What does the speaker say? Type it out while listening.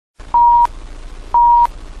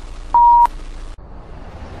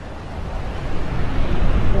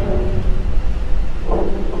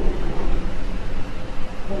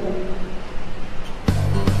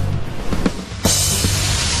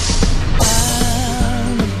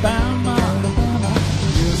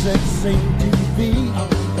sing TV.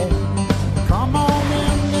 Come on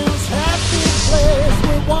in this happy place.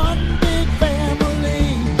 We're one big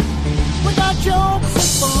family. We got jokes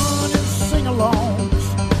and fun and sing-alongs,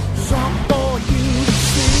 some for you to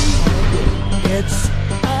see. It's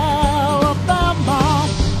Alabama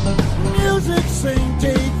Music Sing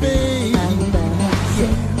TV.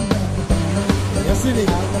 Yes, it is.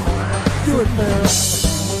 Do it, Farrah.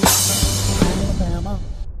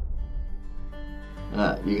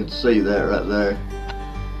 Alright, you can see that right there.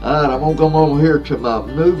 Alright, I'm going to come over here to my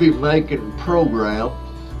movie making program.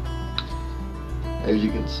 As you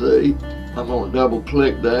can see, I'm going to double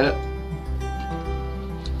click that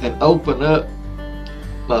and open up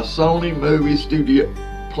my Sony Movie Studio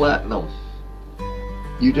Platinum.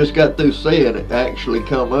 You just got through seeing it actually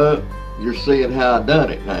come up. You're seeing how I done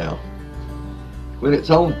it now. When it's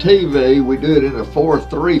on TV, we do it in a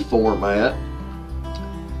 4:3 format.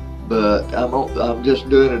 But I'm just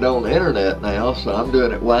doing it on the internet now, so I'm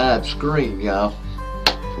doing it widescreen, y'all.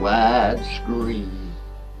 Widescreen.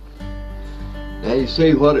 Now you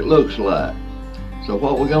see what it looks like. So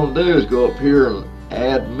what we're going to do is go up here and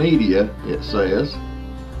add media, it says.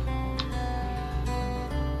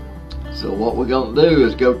 So what we're going to do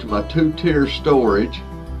is go to my two-tier storage.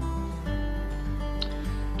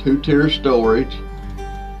 Two-tier storage.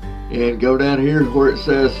 And go down here where it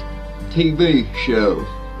says TV show.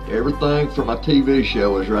 Everything for my TV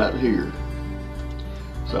show is right here.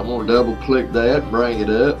 So I'm going to double click that, bring it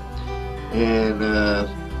up, and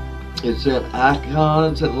it's in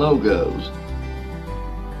icons and logos.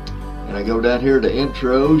 And I go down here to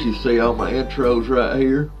intros. You see all my intros right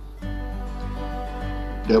here.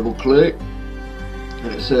 Double click,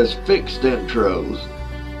 and it says fixed intros.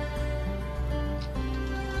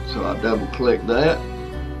 So I double click that.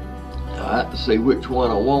 Alright, to see which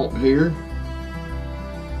one I want here.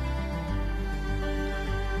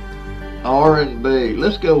 R&B.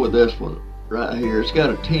 Let's go with this one right here. It's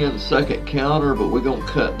got a 10-second counter, but we're going to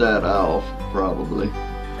cut that off probably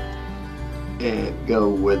and go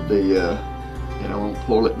with the and I'm going to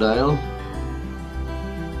pull it down.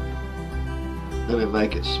 Let me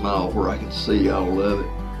make it small where I can see all of it.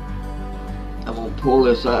 I'm going to pull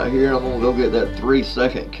this out here. I'm going to go get that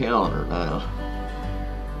 3-second counter now.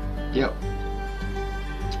 Yep.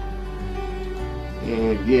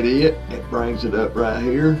 And get it. It brings it up right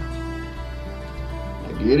here.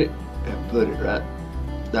 Get it and put it right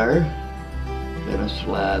there. Then I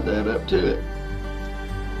slide that up to it.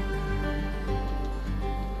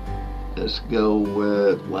 Let's go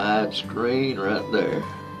with widescreen right there.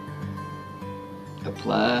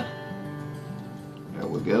 Apply. There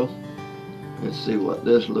we go. Let's see what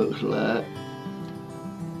this looks like.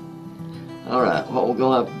 Alright, what we're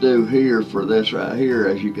going to have to do here for this right here,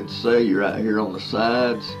 as you can see right here on the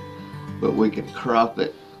sides, but we can crop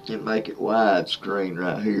it and make it widescreen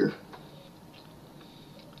right here.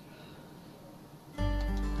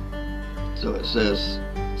 So it says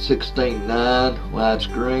 16:9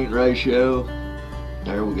 widescreen ratio.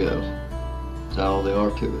 There we go. That's all there are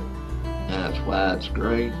to it. Now it's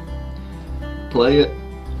widescreen. Play it.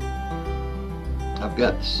 I've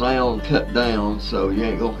got the sound cut down so you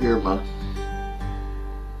ain't gonna hear my.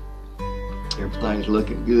 Everything's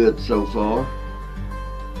looking good so far.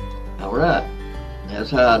 Alright. That's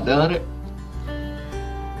how I done it.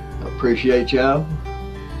 I appreciate y'all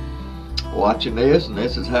watching this, and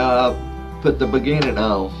this is how I put the beginning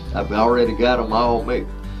on. I've already got them all made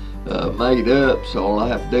up, so all I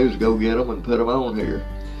have to do is go get them and put them on here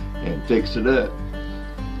and fix it up,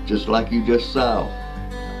 just like you just saw.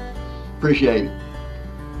 Appreciate it.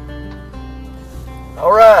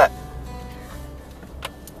 All right.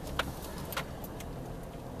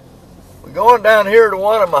 We're going down here to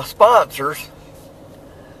one of my sponsors.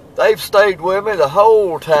 They've stayed with me the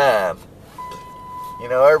whole time. You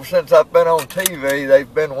know, ever since I've been on TV,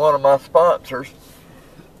 they've been one of my sponsors.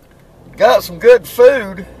 Got some good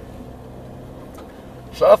food,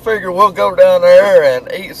 so I figure we'll go down there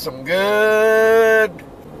and eat some good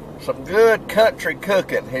country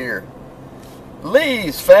cooking here.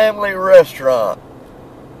 Lee's Family Restaurant.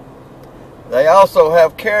 They also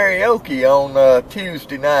have karaoke on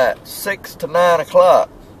Tuesday night, 6 to 9 o'clock.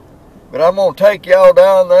 But I'm going to take y'all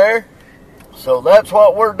down there. So that's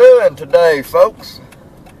what we're doing today, folks.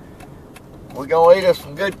 We're going to eat us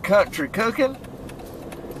some good country cooking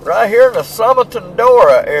right here in the Summerton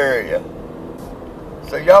Dora area.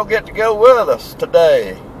 So y'all get to go with us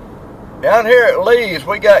today. Down here at Lee's,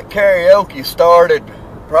 we got karaoke started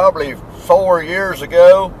probably 4 years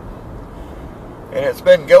ago. And it's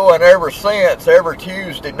been going ever since, every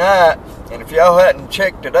Tuesday night. And if y'all hadn't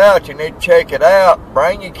checked it out, you need to check it out.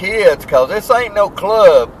 Bring your kids, because this ain't no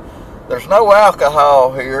club. There's no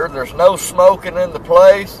alcohol here. There's no smoking in the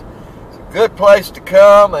place. It's a good place to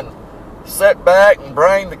come and sit back and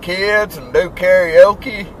bring the kids and do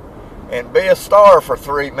karaoke and be a star for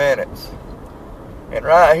 3 minutes. And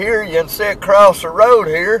right here, you can see across the road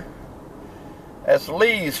here, that's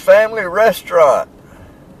Lee's Family Restaurant.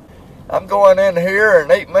 I'm going in here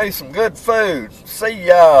and eat me some good food. See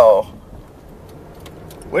y'all.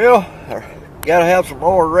 Well, I gotta have some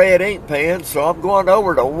more red ink pens, so I'm going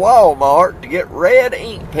over to Walmart to get red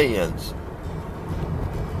ink pens.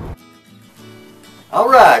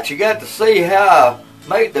 Alright, you got to see how I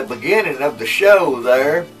made the beginning of the show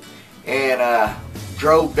there. And I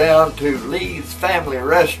drove down to Lee's Family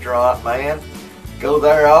Restaurant, man. Go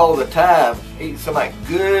there all the time. Eat some of that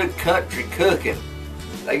good country cooking.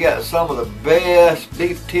 They got some of the best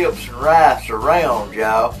beef tips and rice around,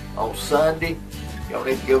 y'all, on Sunday. Y'all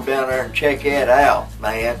need to go down there and check that out,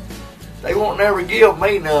 man. They won't never give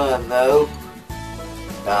me none, though.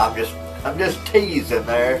 No, I'm just teasing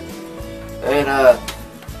there. And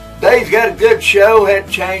Dave's got a good show. Had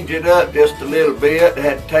to change it up just a little bit.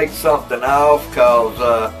 Had to take something off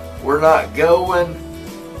because we're not going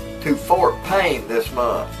to Fort Payne this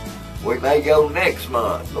month. We may go next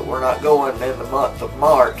month, but we're not going in the month of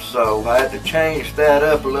March, so I had to change that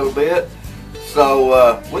up a little bit.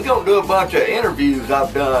 So we're going to do a bunch of interviews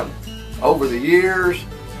I've done over the years,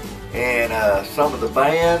 and some of the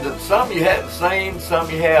bands, and some you haven't seen, some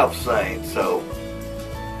you have seen. So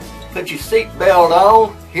put your seatbelt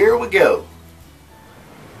on. Here we go.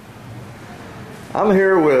 I'm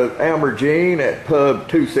here with AmberJean at Pub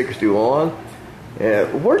 261.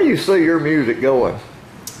 Where do you see your music going?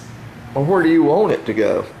 Or where do you want it to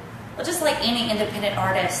go? Well, just like any independent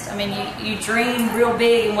artist, I mean, you dream real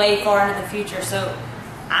big and way far into the future. So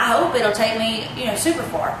I hope it'll take me, super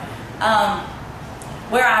far.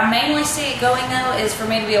 Where I mainly see it going, though, is for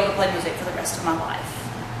me to be able to play music for the rest of my life.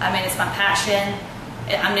 I mean, it's my passion.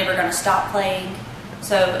 I'm never going to stop playing.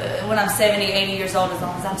 So when I'm 70, 80 years old, as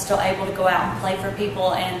long as I'm still able to go out and play for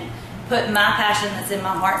people and put my passion that's in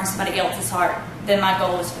my heart in somebody else's heart, then my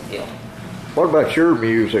goal is fulfilled. What about your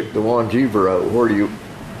music, the ones you've wrote? Where do you...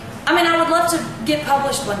 I mean, I would love to get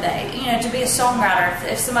published one day, to be a songwriter.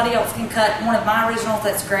 If somebody else can cut one of my originals,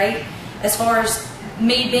 that's great. As far as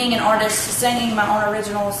me being an artist, singing my own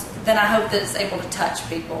originals, then I hope that it's able to touch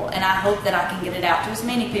people. And I hope that I can get it out to as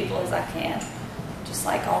many people as I can. Just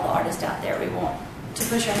like all the artists out there, we want to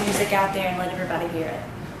push our music out there and let everybody hear it.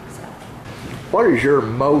 So. What is your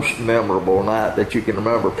most memorable night that you can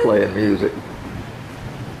remember playing music?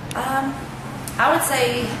 I would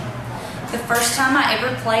say the first time I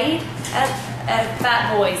ever played at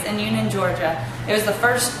Fat Boys in Union, Georgia. It was the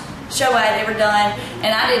first show I had ever done,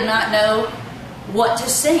 and I did not know what to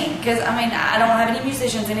sing because, I mean, I don't have any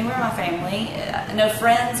musicians anywhere in my family, no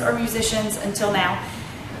friends or musicians until now.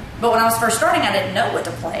 But when I was first starting, I didn't know what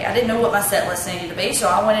to play. I didn't know what my set list needed to be, so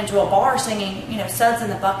I went into a bar singing, Suds in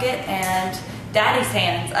the Bucket and Daddy's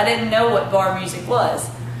Hands. I didn't know what bar music was.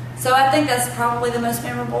 So I think that's probably the most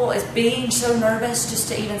memorable, is being so nervous just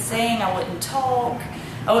to even sing. I wouldn't talk.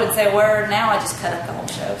 I wouldn't say a word. Now I just cut up the whole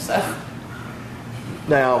show. So.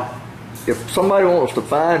 Now, if somebody wants to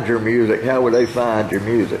find your music, how would they find your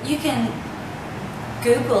music? You can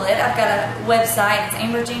Google it. I've got a website. It's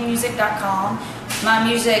AmberJeanmusic.com. My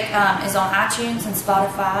music is on iTunes and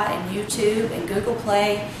Spotify and YouTube and Google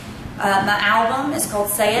Play. My album is called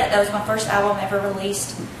Say It. That was my first album ever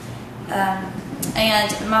released.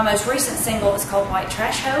 And my most recent single is called White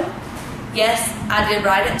Trash Hoe. Yes, I did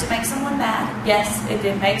write it to make someone mad. Yes, it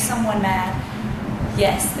did make someone mad.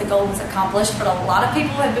 Yes, the goal was accomplished, but a lot of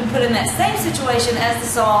people have been put in that same situation as the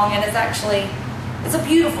song, and it's a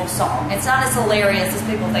beautiful song. It's not as hilarious as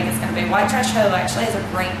people think it's going to be. White Trash Hoe actually has a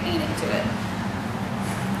great meaning to it.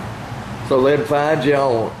 So they'd find you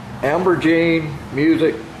on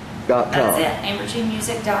AmberJeanmusic.com. That's it,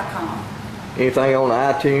 AmberJeanmusic.com. Anything on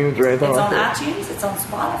iTunes or anything like that? It's on iTunes, it's on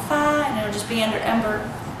Spotify, and it'll just be under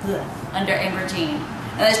AmberJean. And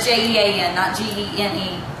that's Jean, not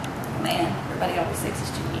Gene. Man, everybody always thinks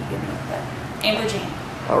it's Gene, but AmberJean.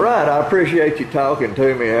 All right, I appreciate you talking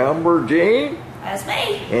to me, AmberJean. That's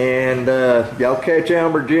me. And y'all catch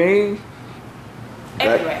AmberJean?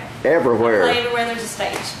 Everywhere. Everywhere. I play everywhere there's a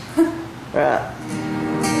stage. Right.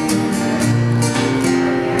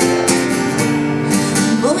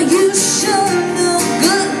 Boy, you sure look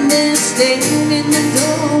good there, standing in the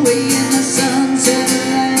doorway in the sunset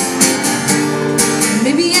light.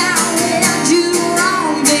 Maybe I read you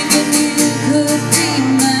wrong, thinking you could be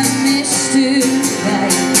my Mr.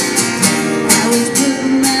 Right. I was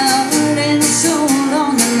putting my heart and soul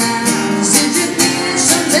on the line. Said you needed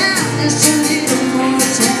some time, just a little more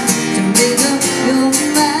time to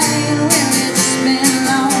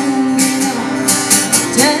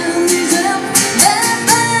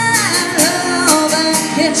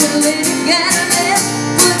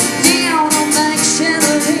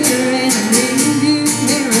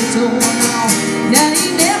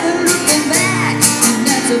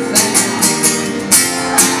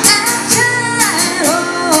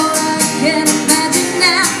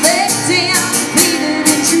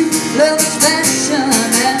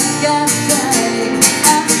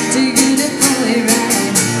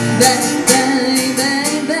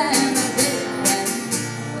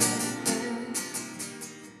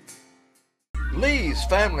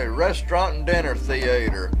only restaurant and dinner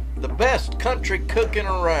theater. The best country cooking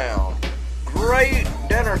around. Great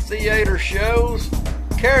dinner theater shows.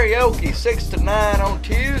 Karaoke 6 to 9 on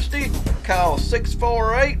Tuesday. Call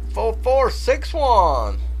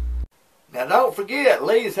 648-4461. Now don't forget,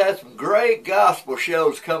 Lee's had some great gospel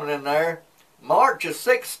shows coming in there. March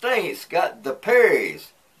 16th got the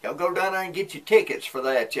Perrys. Y'all go down there and get your tickets for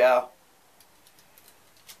that, y'all.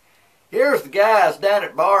 Here's the guys down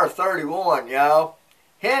at Bar 31, y'all.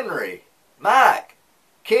 Henry, Mike,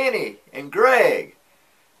 Kenny, and Greg.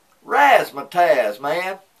 Razz my Tazz,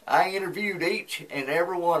 man. I interviewed each and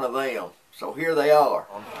every one of them. So here they are.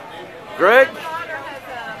 Greg,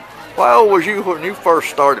 how old was you when you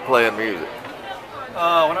first started playing music?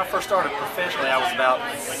 When I first started professionally, I was about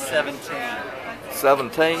 17.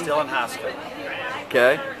 17? Still in high school.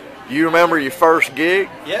 Okay. Do you remember your first gig?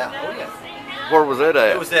 Yeah, oh yeah. Where was it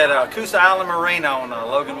at? It was at Coosa Island Marina on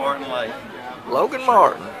Logan Martin Lake. Logan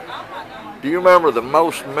Martin. Do you remember the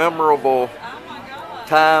most memorable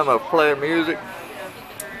time of playing music?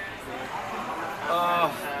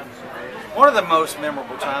 One of the most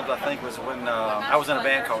memorable times, I think, was when I was in a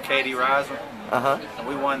band called Katie Riser. And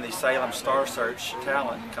we won the Salem Star Search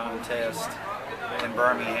Talent Contest in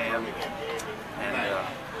Birmingham. And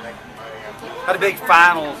had a big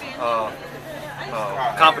final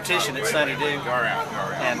competition at Sunny Do.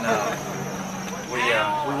 And we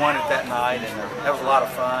won it that night, and that was a lot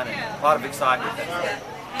of fun and a lot of excitement that night.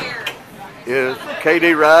 Is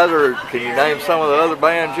KD Riser, can you name some of the other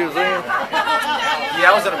bands you was in? Yeah,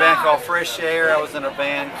 I was in a band called Fresh Air. I was in a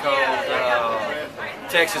band called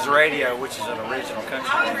Texas Radio, which is an original country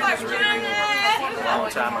band. It was really good a long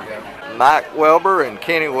time ago. Mike Welber and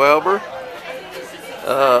Kenny Welber.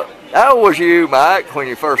 How old was you, Mike, when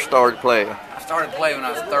you first started playing? I started playing when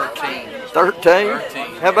I was 13. 13?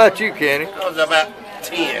 13. How about you, Kenny? I was about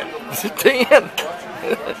 10. 10?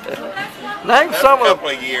 Name some a couple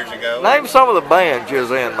of years ago. Name some of the bands you was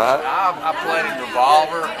in, Mike. I played in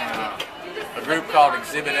Revolver and a group called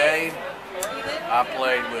Exhibit A. I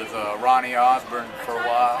played with Ronnie Osborne for a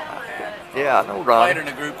while. And, yeah, I know Ronnie. Played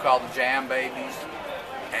in a group called the Jam Babies,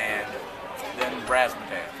 and then Razz.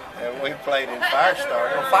 And we played in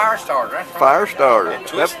Firestarter. Well, Firestarter, that's right. Firestarter. And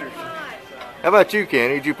Twisters. How about you,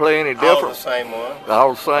 Kenny? Did you play any different? All the same one.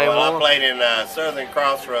 All the same one? I played in Southern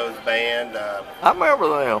Crossroads Band. I remember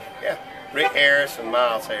them. Yeah. Rick Harris and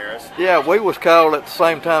Miles Harris. Yeah, we was called at the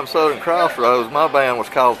same time Southern Crossroads. My band was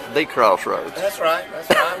called The Crossroads. That's right. That's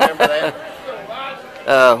right. I remember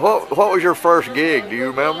that. What was your first gig? Do you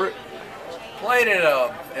remember it? Played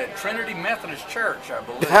at Trinity Methodist Church, I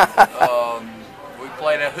believe. We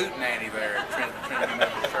played a hootenanny there at Trinity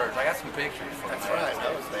Methodist Church. I got some pictures from That's that. right.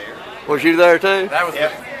 I was there. Was you there too? That was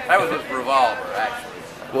with Revolver,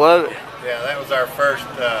 actually. Was it? Yeah, that was our first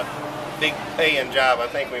big paying job. I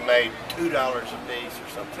think we made $2 a piece or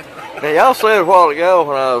something. Now, y'all said a while ago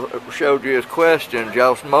when I showed you his questions,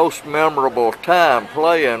 y'all's most memorable time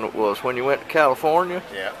playing was when you went to California?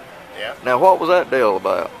 Yeah, yeah. Now, what was that deal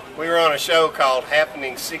about? We were on a show called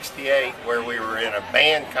Happening 68 where we were in a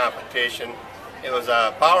band competition. It was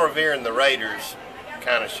Paul Revere and the Raiders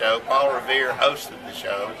kind of show. Paul Revere hosted the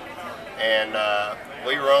show. And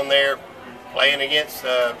we were on there playing against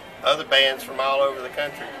other bands from all over the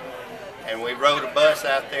country. And we rode a bus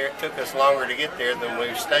out there. It took us longer to get there than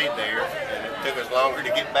we stayed there, and it took us longer to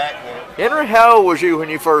get back there. Henry, how old was you when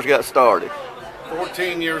you first got started?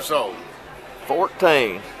 14 years old.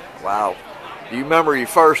 14. Wow. Do you remember your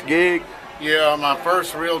first gig? Yeah, my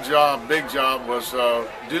first real job, big job, was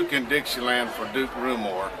Duke and Dixieland for Duke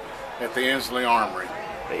Rumor at the Inslee Armory.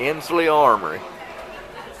 The Inslee Armory.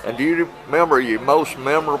 And do you remember your most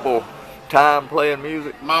memorable time playing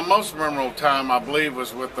music? My most memorable time, I believe,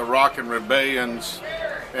 was with the Rockin' Rebellions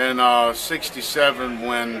in '67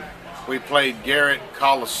 when we played Garrett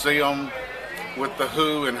Coliseum with the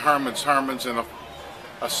Who and Herman's Hermans and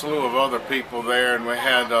a slew of other people there, and we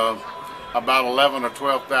had about 11 or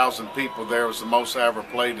 12,000 people there. It was the most I ever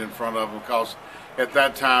played in front of them because at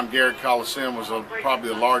that time Garrett Coliseum was probably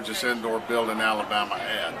the largest indoor building Alabama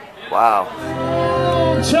had. Wow.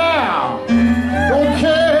 Oh, child, don't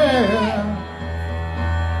care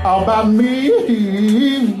about me.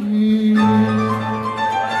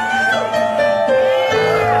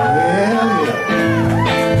 Yeah.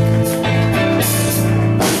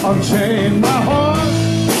 Unchain my heart,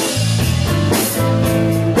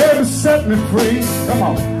 baby, set me free. Come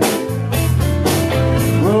on.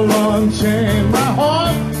 Well, unchain my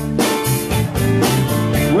heart,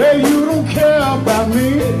 well, you don't care about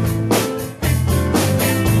me.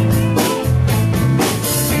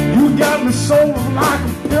 You got me sold like a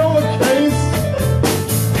pillowcase.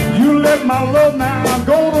 You let my love now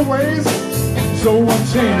go to so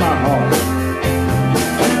unchain my heart.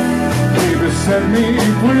 Baby, set me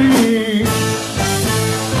free.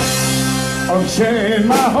 Unchain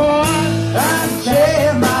my heart.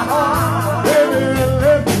 Unchain my heart. Baby,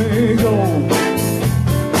 let me go.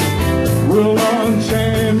 We'll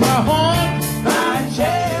unchain my heart.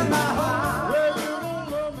 Unchain my heart. Well, you don't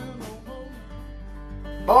love me no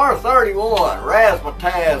more. Bar 31, Razz and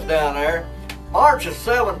Tazz down there. March the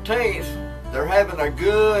 17th, they're having a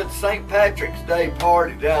good St. Patrick's Day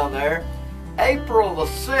party down there. April the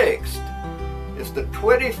 6th is the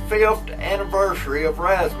 25th anniversary of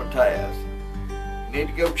Razz and Tazz. You need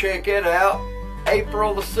to go check it out.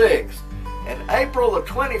 April the 6th. And April the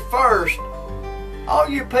 21st, all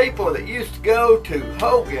you people that used to go to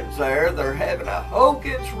Hogan's there, they're having a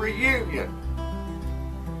Hogan's reunion.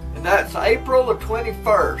 And that's April the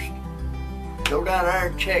 21st. Go down there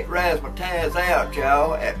and check Razz and Tazz out,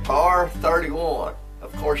 y'all, at Bar 31.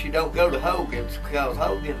 Of course, you don't go to Hogan's because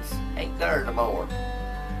Hogan's ain't there no more.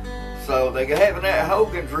 So they're having that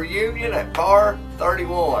Hogan's reunion at Bar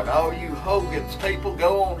 31. All you Hogan's people,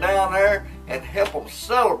 go on down there and help them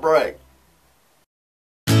celebrate.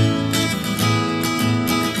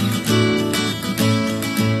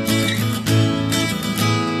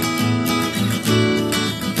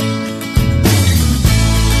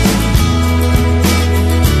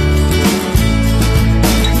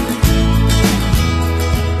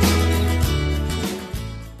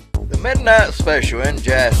 Midnight special in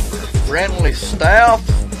Jasper. Friendly staff,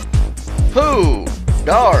 pool,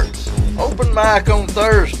 darts, open mic on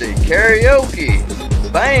Thursday, karaoke,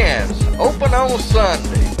 bands, open on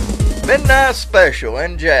Sunday. Midnight special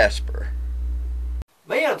in Jasper.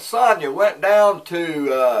 Me and Sonia went down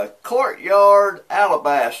to Courtyard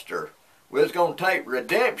Alabaster. We was going to take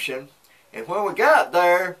Redemption, and when we got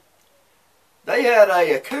there, they had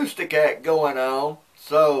a acoustic act going on.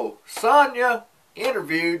 So Sonia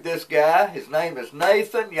interviewed this guy. His name is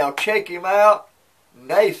Nathan. Y'all check him out.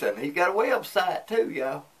 Nathan. He's got a website too,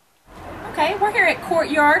 y'all. Okay, we're here at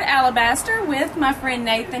Courtyard Alabaster with my friend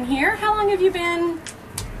Nathan here. How long have you been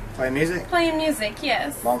playing music? Playing music,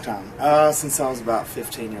 yes. Long time. Since I was about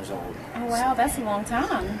 15 years old. Oh wow, that's a long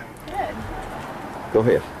time. Good. Go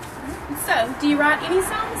ahead. So, do you write any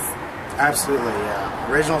songs? Absolutely,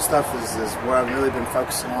 yeah. Original stuff is what I've really been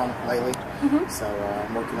focusing on lately. So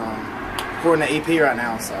I'm working on recording the EP right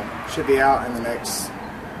now, so should be out in the next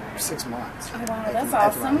 6 months. Oh wow, that's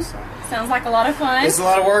awesome. Sounds like a lot of fun. It's a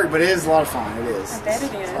lot of work, but it is a lot of fun. It is. I bet it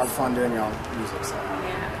is. It's a lot of fun doing y'all music. So.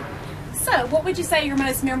 Yeah. So, what would you say your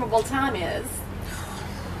most memorable time is?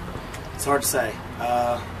 It's hard to say.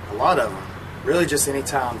 A lot of them. Really just any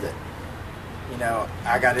time that, you know,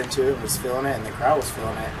 I got into it and was feeling it and the crowd was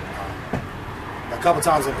feeling it. A couple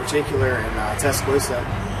times in particular in Tuscaloosa,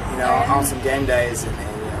 you know, on some game days, and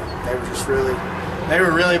they were just really,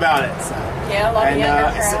 about it. So. Yeah, a lot of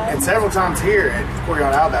younger crowd. And several times here at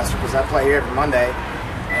Courtyard Alabaster, because I play here every Monday,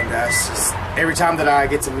 and it's just every time that I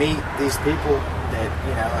get to meet these people that,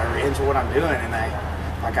 you know, are into what I'm doing, and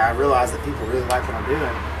I realize that people really like what I'm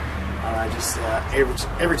doing. I just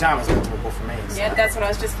every time is memorable for me. So. Yeah, that's what I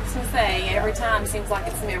was just going to say. Every time seems like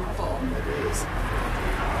it's memorable. It is.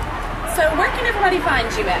 So where can everybody find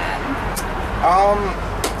you at?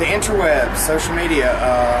 The interwebs, social media,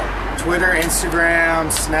 Twitter,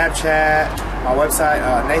 Instagram, Snapchat, my website,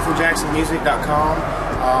 NathanJacksonMusic.com.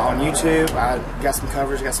 On YouTube, I got some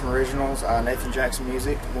covers, got some originals, Nathan Jackson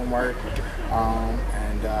Music, one word,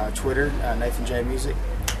 and Twitter, Nathan J Music.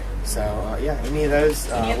 So yeah, any of those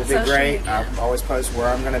would be great. I always post where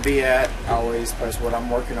I'm going to be at. I always post what I'm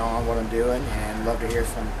working on, what I'm doing, and love to hear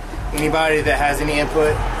from anybody that has any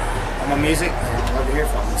input on my music, and love to hear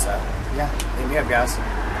from them. So yeah, hit me up, guys.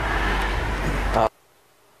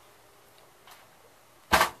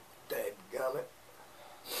 Dadgummit.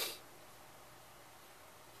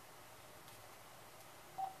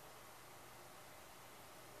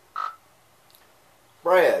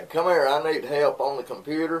 Brad, come here. I need help on the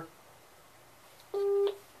computer.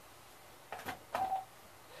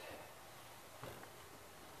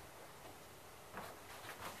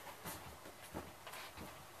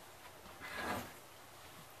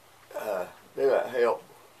 Do that help.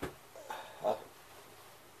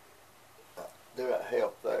 Do that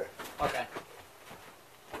help there. Okay.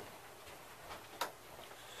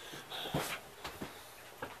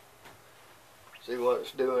 See what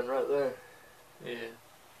it's doing right there? Yeah.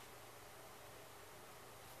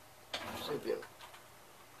 See if you...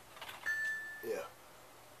 Yeah.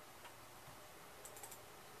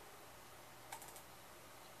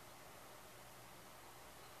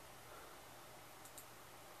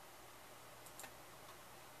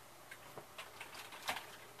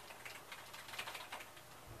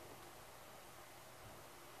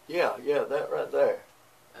 Yeah, that right there.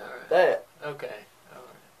 All right. That. Okay. All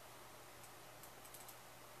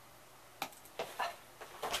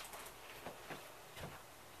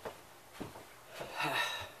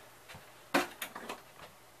right.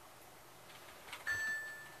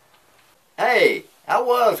 Hey, I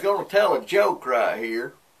was going to tell a joke right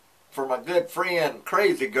here for my good friend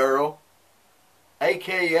Crazy Girl,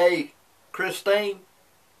 a.k.a. Christine.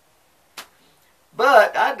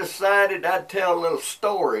 But I decided I'd tell a little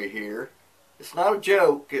story here. It's not a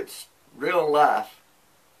joke, it's real life.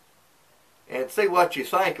 And see what you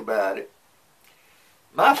think about it.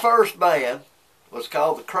 My first band was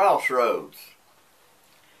called the Crossroads.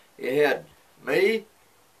 It had me,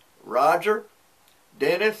 Roger,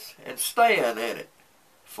 Dennis, and Stan in it.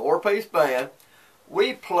 4-piece band.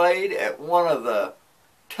 We played at one of the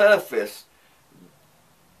toughest.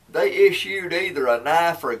 They issued either a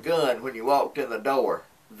knife or a gun when you walked in the door.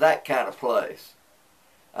 That kind of place.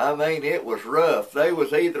 I mean, it was rough. They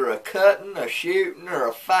was either a cutting, a shooting, or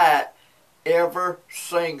a fight every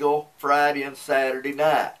single Friday and Saturday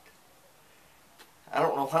night. I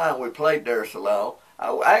don't know how we played there so long.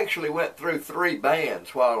 I actually went through 3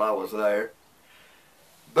 bands while I was there.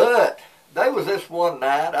 But there was this one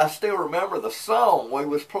night, I still remember the song we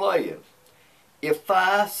was playing. If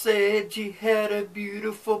I said you had a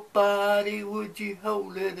beautiful body, would you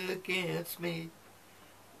hold it against me?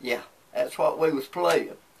 Yeah, that's what we was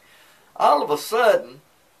playing. All of a sudden,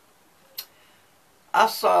 I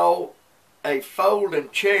saw a folding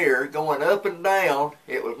chair going up and down.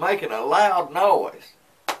 It was making a loud noise.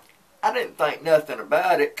 I didn't think nothing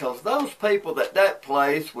about it because those people at that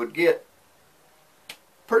place would get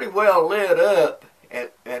pretty well lit up.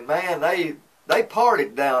 And man, they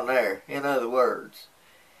partied down there, in other words.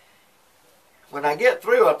 When I get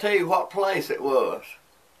through, I'll tell you what place it was.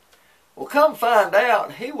 Well, come find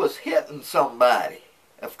out, he was hitting somebody,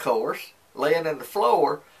 of course, laying in the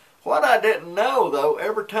floor. What I didn't know, though,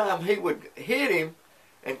 every time he would hit him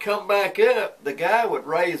and come back up, the guy would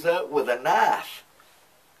raise up with a knife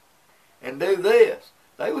and do this.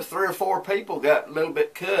 There was 3 or 4 people got a little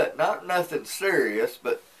bit cut, not nothing serious,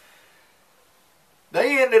 but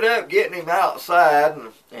they ended up getting him outside,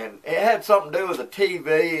 and it had something to do with the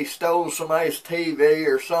TV. He stole somebody's TV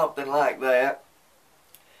or something like that.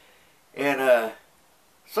 And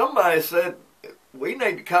somebody said, we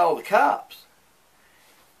need to call the cops.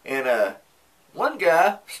 And one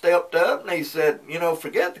guy stepped up and he said, you know,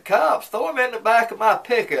 forget the cops. Throw him in the back of my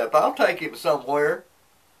pickup. I'll take him somewhere.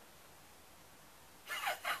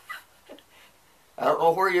 I don't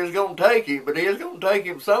know where he was going to take him, but he was going to take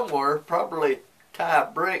him somewhere. Probably tie a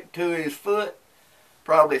brick to his foot.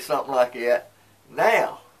 Probably something like that.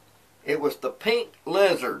 Now, it was the Pink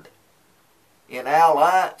Lizard in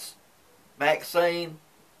Alliance, Maxine,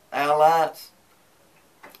 Alliance.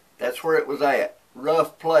 That's where it was at.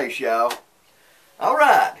 Rough place, y'all.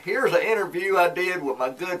 Alright, here's an interview I did with my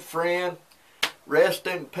good friend, rest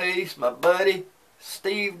in peace, my buddy,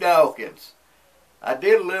 Steve Dawkins. I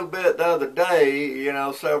did a little bit the other day, you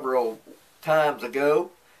know, several times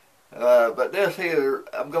ago. But this here,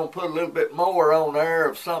 I'm going to put a little bit more on there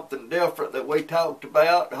of something different that we talked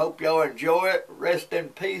about. I hope y'all enjoy it. Rest in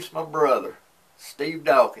peace, my brother, Steve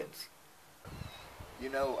Dawkins. You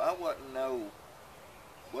know, I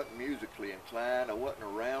wasn't musically inclined. I wasn't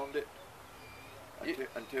around it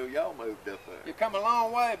until y'all moved up there. You come a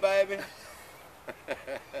long way, baby.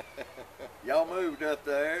 Y'all moved up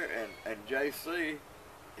there, and JC,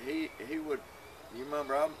 he would. You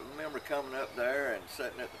remember? I remember coming up there and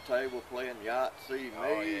sitting at the table playing Yahtzee.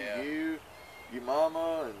 You, your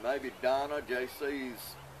mama, and maybe Donna,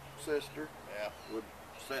 JC's sister, would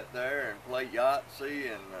sit there and play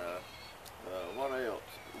Yahtzee and what else?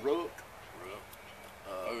 Rook.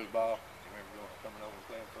 Foosball. You remember coming over and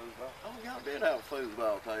playing foosball? Oh, y'all did have a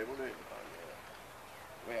foosball table, didn't you? Oh,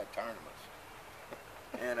 yeah. We had tournaments.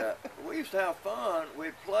 And we used to have fun.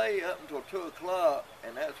 We'd play up until 2 o'clock,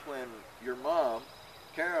 and that's when your mom,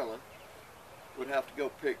 Carolyn, would have to go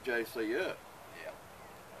pick JC up. Yeah.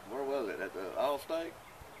 Where was it? At the Allstate?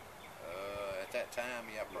 At that time,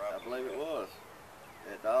 yeah, probably. I believe it was.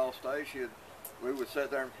 At the Allstate, we would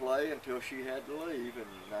sit there and play until she had to leave,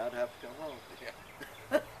 and I'd have to come home.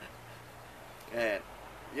 Yeah. And,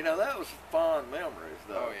 you know, that was fond memories,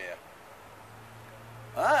 though. Oh, yeah.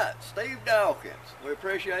 All right, Steve Dawkins. We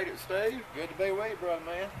appreciate it, Steve. Good to be with you, brother,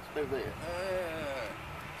 man. Let's do this.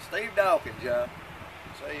 Steve Dawkins, y'all.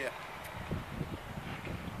 See ya.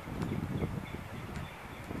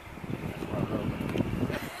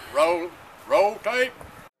 Roll tape.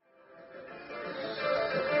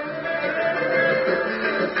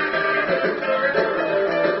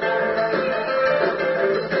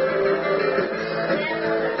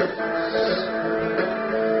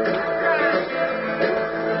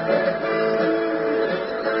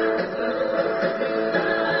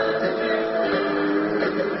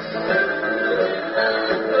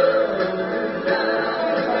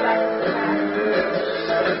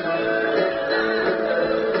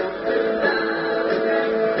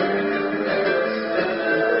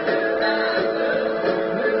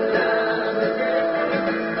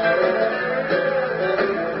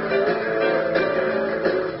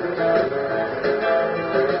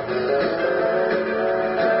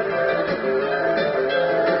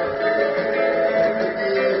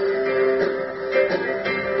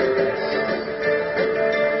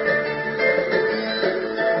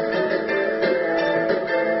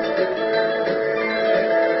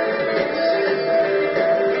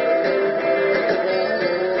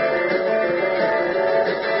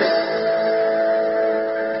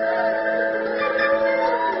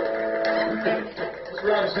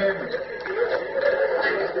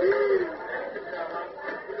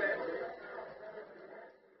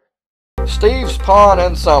 Steve's Pawn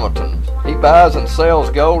in Summerton. He buys and sells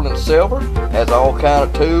gold and silver, has all kind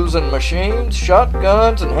of tools and machines,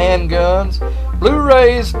 shotguns and handguns,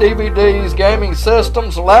 Blu-rays, DVDs, gaming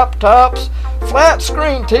systems, laptops, flat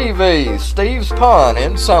screen TVs. Steve's Pawn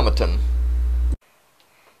in Summerton.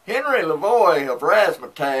 Henry Lavoie of Razz,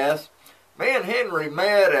 Tazz. Me and Henry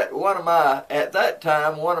met at at that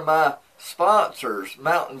time, one of my sponsors,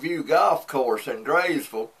 Mountain View Golf Course in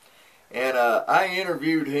Graysville. And I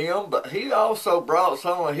interviewed him, but he also brought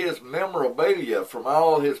some of his memorabilia from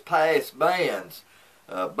all his past bands.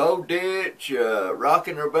 Bo Ditch,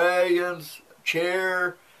 Rockin' Rebellions,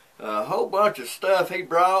 Chair, a whole bunch of stuff he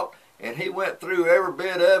brought, and he went through every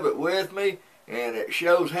bit of it with me, and it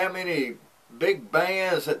shows how many big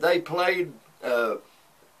bands that they played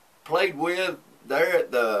with there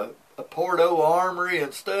at the Porto Armory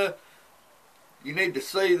and stuff. You need to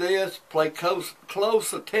see this. Pay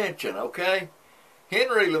close attention, okay?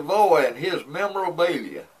 Henry Lavoie and his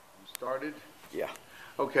memorabilia. Started? Yeah.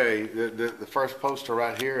 Okay, the first poster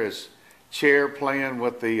right here is Chair playing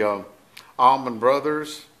with the Allman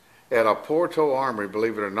Brothers at a Porto Armory,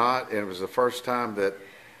 believe it or not. And it was the first time that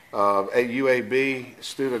UAB,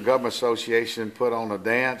 Student Government Association, put on a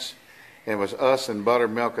dance. And it was us and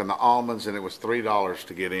Buttermilk and the Almonds, and it was $3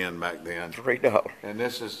 to get in back then. $3. And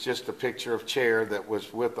this is just a picture of Chair that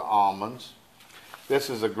was with the Almonds.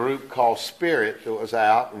 This is a group called Spirit that was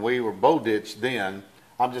out, and we were Bo Ditch then.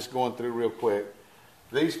 I'm just going through real quick.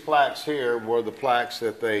 These plaques here were the plaques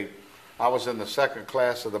that I was in the second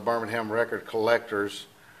class of the Birmingham Record Collectors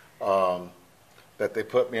that they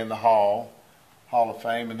put me in the Hall of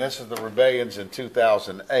Fame. And this is the Rebellions in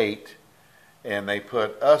 2008, and they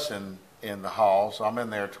put us in the hall, so I'm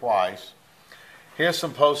in there twice. Here's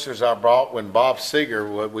some posters I brought when Bob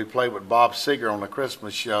Seger, we played with Bob Seger on the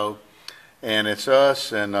Christmas show, and it's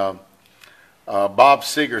us and Bob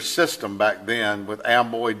Seger's system back then with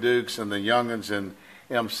Amboy Dukes and the Young'uns and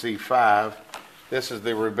MC5. This is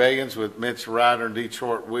the Rebellions with Mitch Ryder and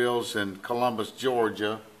Detroit Wheels in Columbus,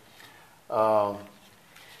 Georgia.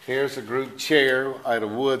 Here's a group Chair at a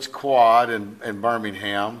Woods Quad in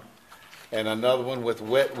Birmingham, and another one with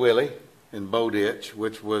Wet Willie in Bo Ditch,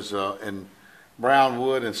 which was in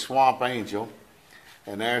Brownwood and Swamp Angel.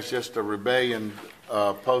 And there's just a Rebellion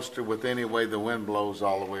poster with Any Way the Wind Blows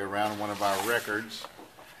all the way around, one of our records.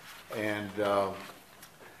 And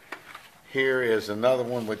here is another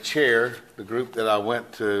one with Chair, the group that I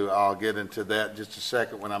went to. I'll get into that in just a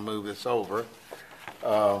second when I move this over.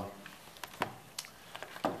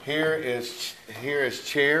 Here is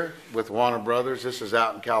Chair with Warner Brothers. This is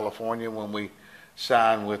out in California when we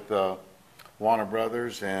signed with Warner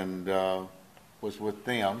Brothers and was with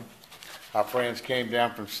them. Our friends came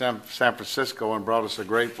down from San Francisco and brought us a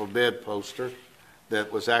Grateful Dead poster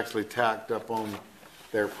that was actually tacked up on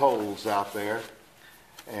their poles out there.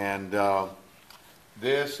 And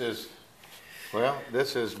this is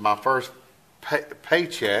my first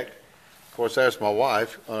paycheck. Of course, there's my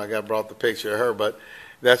wife. I brought the picture of her, but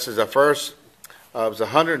this is the first. It was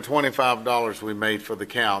 $125 we made for the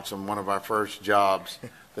Counts on one of our first jobs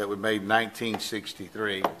that we made in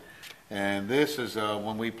 1963. And this is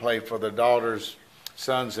when we played for the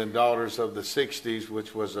Sons and Daughters of the 60s,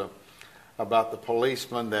 which was about the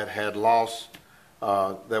policemen that had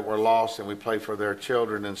were lost, and we played for their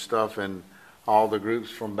children and stuff, and all the groups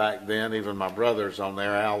from back then, even my brother's on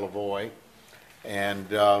there, Al Lavoie. And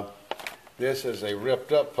this is a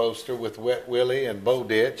ripped up poster with Wet Willie and Bo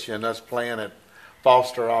Ditch and us playing at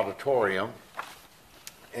Foster Auditorium.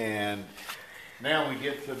 And now we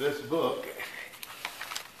get to this book,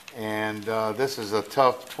 and this is a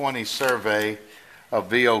Tough 20 survey of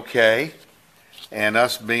VOK, and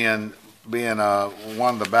us being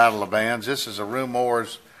won the Battle of Bands. This is a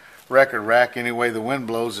Rumors record rack. Any Way the Wind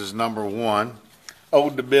Blows is #1.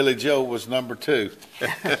 Ode to Billy Joe was #2.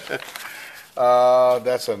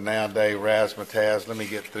 That's a nowadays razzmatazz. Let me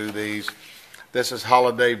get through these. This is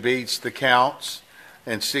Holiday Beats, the Counts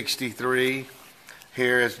in '63.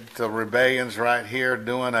 Here is the Rebellions right here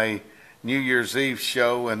doing a New Year's Eve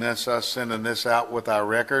show, and that's us sending this out with our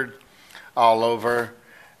record all over.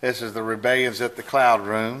 This is the Rebellions at the Cloud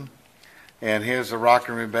Room. And here's the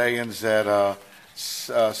Rockin' Rebellions at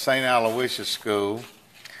St. Aloysius School.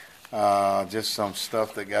 Just some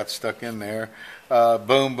stuff that got stuck in there.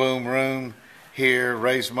 Boom Boom Room here,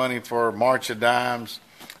 raise money for March of Dimes.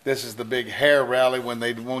 This is the big hair rally when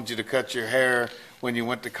they want you to cut your hair when you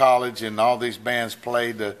went to college, and all these bands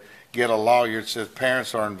played to get a lawyer that says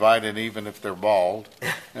parents are invited even if they're bald.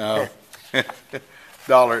 This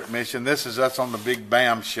admission. This is us on the Big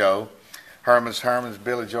Bam show. Herman's,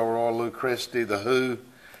 Billy Joe Roy, Lou Christie, The Who,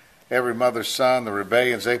 Every Mother's Son, The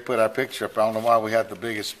Rebellions. They put our picture up. I don't know why we had the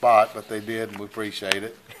biggest spot, but they did, and we appreciate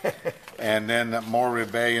it. And then More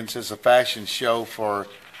Rebellions is a fashion show for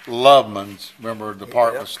Loveman's, remember,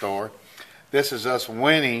 department store. This is us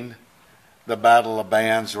winning the Battle of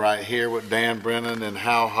Bands right here with Dan Brennan and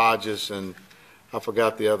Hal Hodges, and I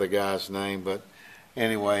forgot the other guy's name, but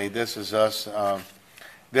anyway, this is us.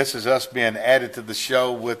 This is us being added to the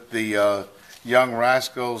show with the Young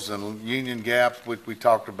Rascals and Union Gap, which we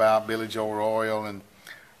talked about, Billy Joe Royal and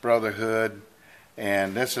Brotherhood.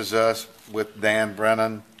 And this is us with Dan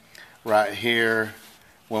Brennan right here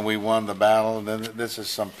when we won the battle. And then this is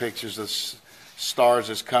some pictures of Stars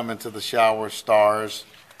is coming to the shower, Stars.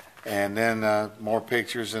 And then more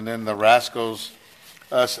pictures. And then the Rascals,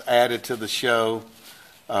 us added to the show.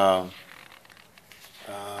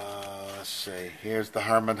 Let's see. Here's the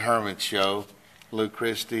Herman show. Lou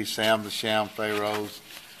Christie, Sam the Sham Pharaohs,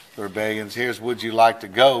 the Rebellions. Here's Would You Like to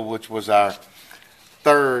Go, which was our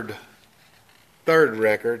third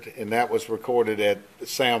record, and that was recorded at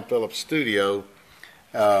Sam Phillips Studio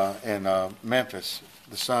in Memphis,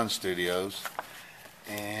 the Sun Studios.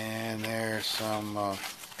 And there's some,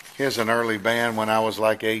 here's an early band when I was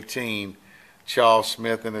like 18, Charles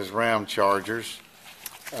Smith and his Ram Chargers.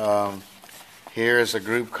 Here's a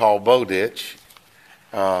group called Bowditch.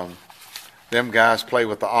 Them guys play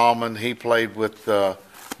with the Almond. He played with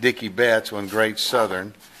Dickie Betts when Great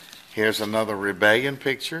Southern. Here's another Rebellion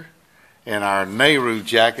picture and our Nehru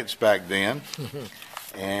jackets back then.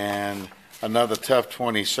 And another Tough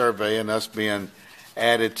 20 survey and us being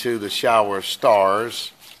added to the Shower of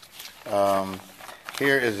Stars.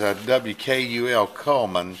 Here is a WKUL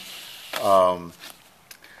Coleman.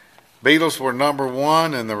 Beatles were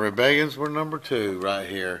 #1 and the Rebellions were #2 right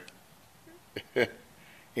here.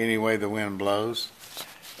 Any way the wind blows.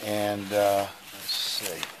 And let's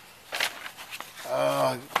see.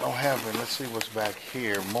 Don't have it. Let's see what's back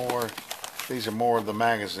here. More. These are more of the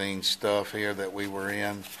magazine stuff here that we were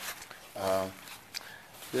in.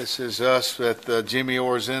 This is us at Jimmy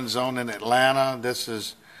Orr's End Zone in Atlanta. This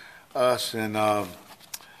is us in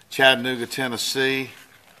Chattanooga, Tennessee.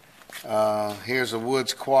 Here's a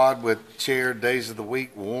Woods Quad with Chair, Days of the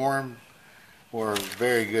Week, Warm. Were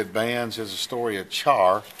very good bands. There's a story of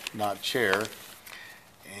Char, not Chair.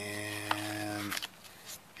 And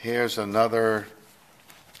here's another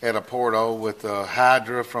at a Porto with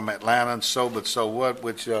Hydra from Atlanta and So But So What,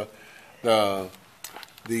 which the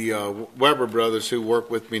Weber brothers who work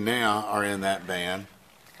with me now are in that band.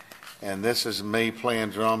 And this is me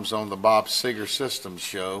playing drums on the Bob Seger Systems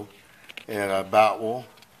show at Boutwell.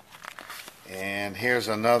 And here's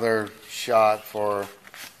another shot for,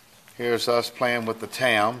 here's us playing with the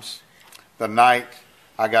Tams. The night,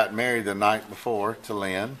 I got married the night before to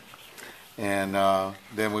Lynn. And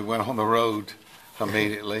then we went on the road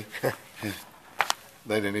immediately.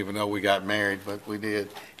 They didn't even know we got married, but we did.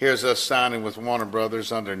 Here's us signing with Warner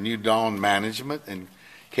Brothers under New Dawn Management and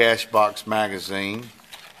Cashbox Magazine.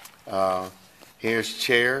 Here's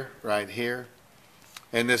Chair right here.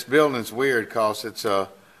 And this building's weird because it's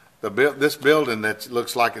this building that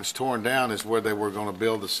looks like it's torn down is where they were going to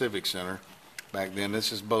build the Civic Center back then.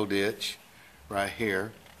 This is Bowditch right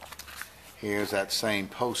here. Here's that same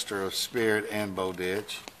poster of Spirit and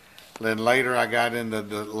Bowditch. Then later I got into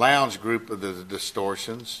the lounge group of the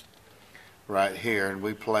Distortions right here, and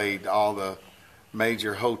we played all the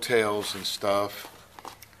major hotels and stuff,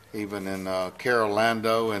 even in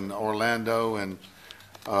Carolando and Orlando and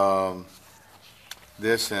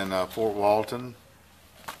this in Fort Walton.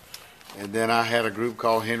 And then I had a group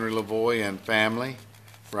called Henry Lavoie and Family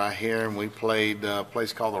right here, and we played a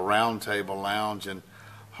place called the Round Table Lounge in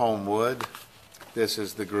Homewood. This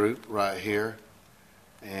is the group right here.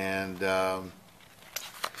 And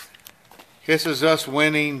this is us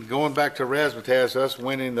winning, going back to Razzmatazz, us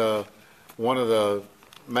winning one of the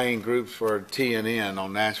main groups for TNN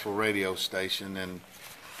on Nashville radio station. And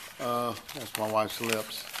that's my wife's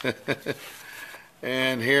lips.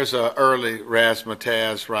 And here's a early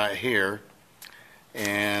Razzmatazz right here.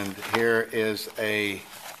 And here is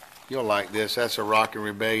you'll like this, that's a Rockin'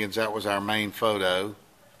 Rebellions. That was our main photo.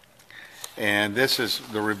 And this is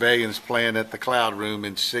the Rebellions playing at the Cloud Room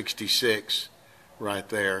in '66 right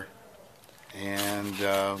there. And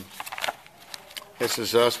this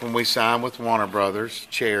is us when we signed with Warner Brothers.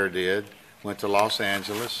 Chair did. Went to Los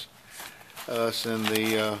Angeles. Us in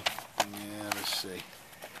the, let's see.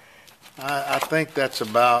 I think that's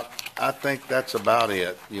about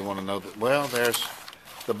it. You want to know that? Well, there's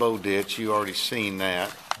the Bowditch. You already seen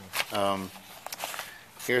that.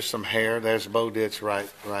 Here's some hair. There's Bo Ditch right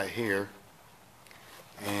here.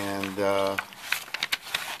 And I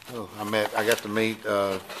got to meet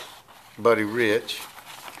Buddy Rich.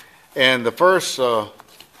 And the first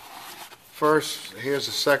here's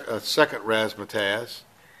a second razzmatazz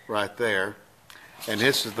right there. And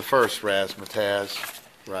this is the first razzmatazz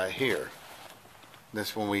right here.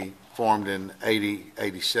 That's when we formed in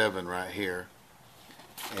 87 right here.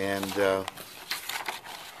 And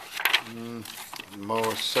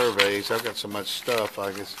more surveys. I've got so much stuff,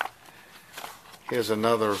 I guess. Here's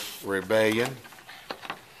another rebellion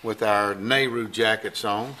with our Nehru jackets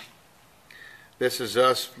on. This is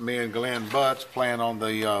us, me and Glenn Butts, playing on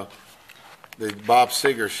the Bob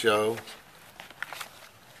Seger show.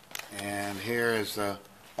 And here is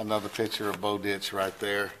another picture of Bo Ditch right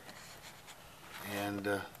there.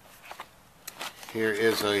 And here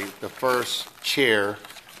is the first chair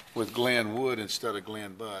with Glenn Wood instead of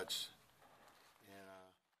Glenn Butts.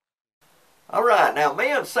 All right, now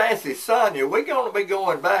me and Sassy Sonia, we're going to be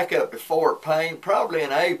going back up to Fort Payne probably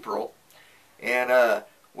in April. And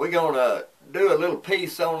we're going to do a little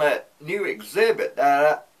piece on that new exhibit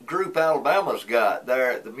that Group Alabama's got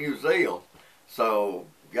there at the museum. So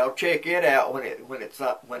y'all check it out when it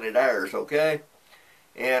airs, okay?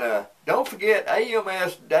 And don't forget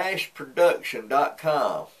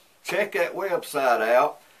ams-production.com. Check that website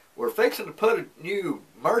out. We're fixing to put a new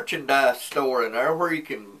merchandise store in there where you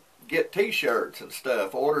can get t-shirts and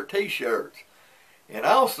stuff, order t-shirts. And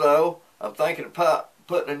also, I'm thinking of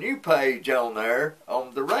putting a new page on there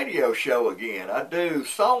on the radio show again. I do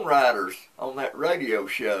songwriters on that radio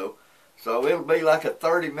show. So it'll be like a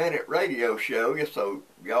 30-minute radio show, so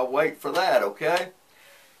y'all wait for that, okay?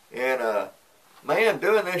 And man,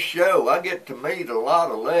 doing this show, I get to meet a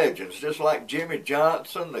lot of legends, just like Jimmy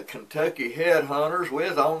Johnson, the Kentucky Headhunters. We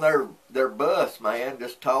was on their bus, man,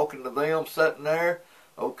 just talking to them, sitting there.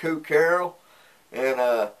 Old Coo Carroll, and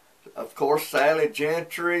of course Sally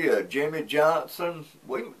Gentry, Jimmy Johnson.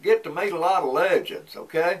 We get to meet a lot of legends,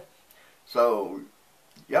 okay? So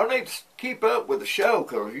y'all need to keep up with the show,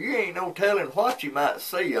 because you ain't no telling what you might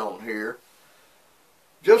see on here.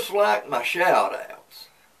 Just like my shout-outs.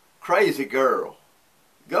 Crazy Girl.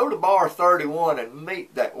 Go to Bar 31 and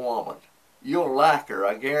meet that woman. You'll like her,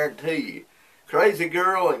 I guarantee you. Crazy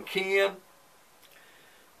Girl and Ken.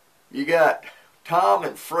 You got Tom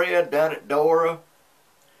and Fred down at Dora.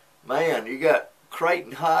 Man, you got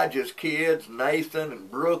Creighton Hodges kids, Nathan and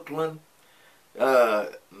Brooklyn.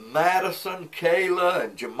 Madison, Kayla,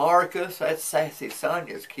 and Jamarcus. That's Sassy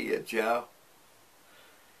Sonia's kids, y'all.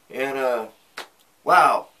 And,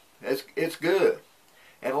 wow, it's good.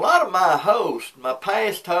 And a lot of my hosts, my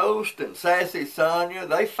past host and Sassy Sonia,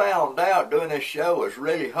 they found out doing this show is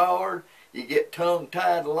really hard. You get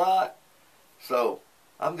tongue-tied a lot. So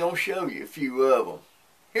I'm going to show you a few of them.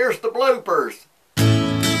 Here's the bloopers.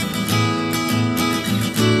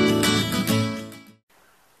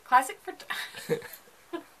 Classic for...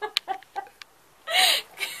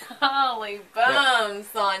 Holy bum,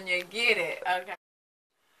 Sonia, get it. Okay.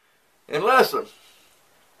 And listen.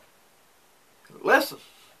 Listen.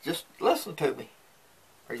 Just listen to me.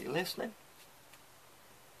 Are you listening?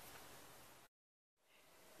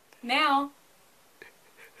 Now.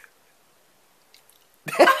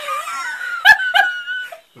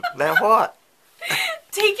 Now what?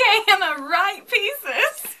 TK in the right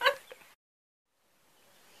pieces.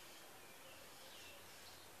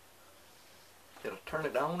 Did I turn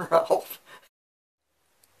it on or off?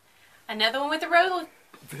 Another one with the roller.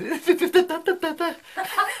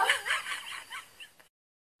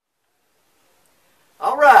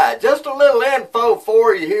 All right, just a little info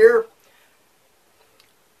for you here.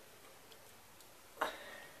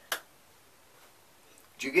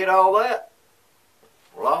 Did you get all that?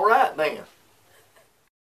 Well, all right then.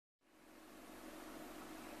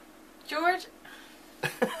 George?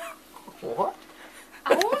 What?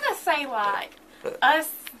 I want to say like us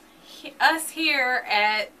here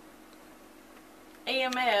at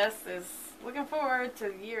AMS is looking forward to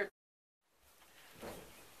the year.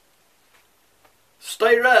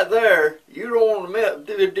 Stay right there. You don't want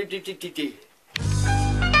to